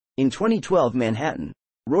In 2012 Manhattan,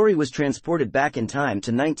 Rory was transported back in time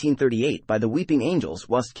to 1938 by the Weeping Angels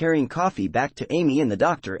whilst carrying coffee back to Amy and the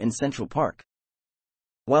doctor in Central Park.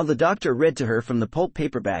 While the doctor read to her from the pulp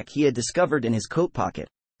paperback he had discovered in his coat pocket,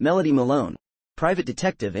 Melody Malone, private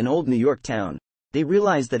detective in Old New York Town, they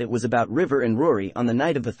realized that it was about River and Rory on the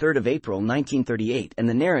night of the 3rd of April 1938 and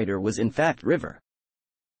the narrator was in fact River.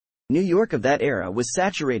 New York of that era was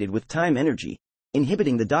saturated with time energy,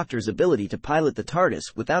 inhibiting the doctor's ability to pilot the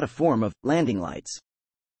TARDIS without a form of landing lights.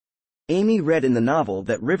 Amy read in the novel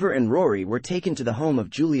that River and Rory were taken to the home of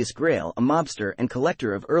Julius Grail, a mobster and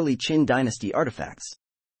collector of early Qin dynasty artifacts.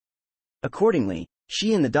 Accordingly,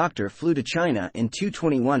 she and the doctor flew to China in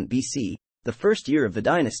 221 BC, the first year of the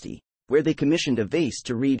dynasty, where they commissioned a vase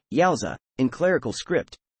to read Yowza in clerical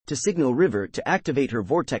script, to signal River to activate her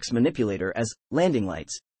vortex manipulator as landing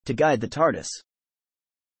lights to guide the TARDIS.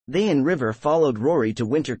 They and River followed Rory to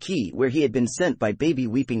Winter Key where he had been sent by baby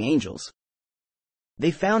Weeping Angels.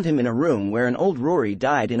 They found him in a room where an old Rory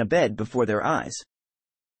died in a bed before their eyes.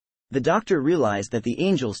 The doctor realized that the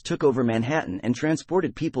angels took over Manhattan and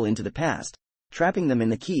transported people into the past, trapping them in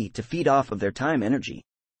the key to feed off of their time energy.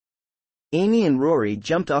 Amy and Rory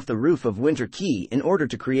jumped off the roof of Winter Key in order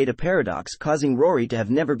to create a paradox causing Rory to have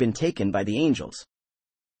never been taken by the angels.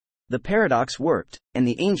 The paradox worked, and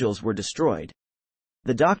the angels were destroyed.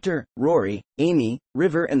 The Doctor, Rory, Amy,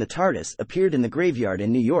 River and the TARDIS appeared in the graveyard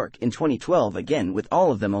in New York in 2012 again with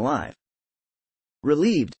all of them alive.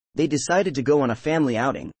 Relieved, they decided to go on a family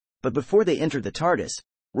outing, but before they entered the TARDIS,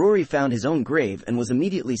 Rory found his own grave and was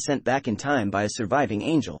immediately sent back in time by a surviving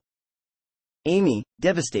angel. Amy,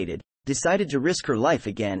 devastated, decided to risk her life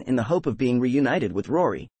again in the hope of being reunited with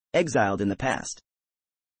Rory, exiled in the past.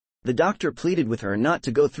 The Doctor pleaded with her not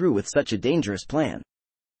to go through with such a dangerous plan.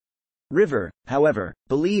 River, however,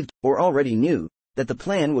 believed, or already knew, that the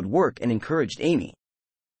plan would work and encouraged Amy.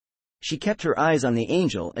 She kept her eyes on the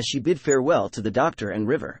angel as she bid farewell to the Doctor and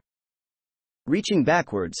River. Reaching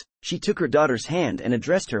backwards, she took her daughter's hand and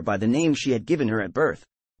addressed her by the name she had given her at birth,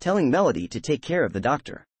 telling Melody to take care of the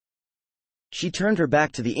Doctor. She turned her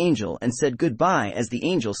back to the angel and said goodbye as the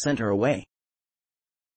angel sent her away.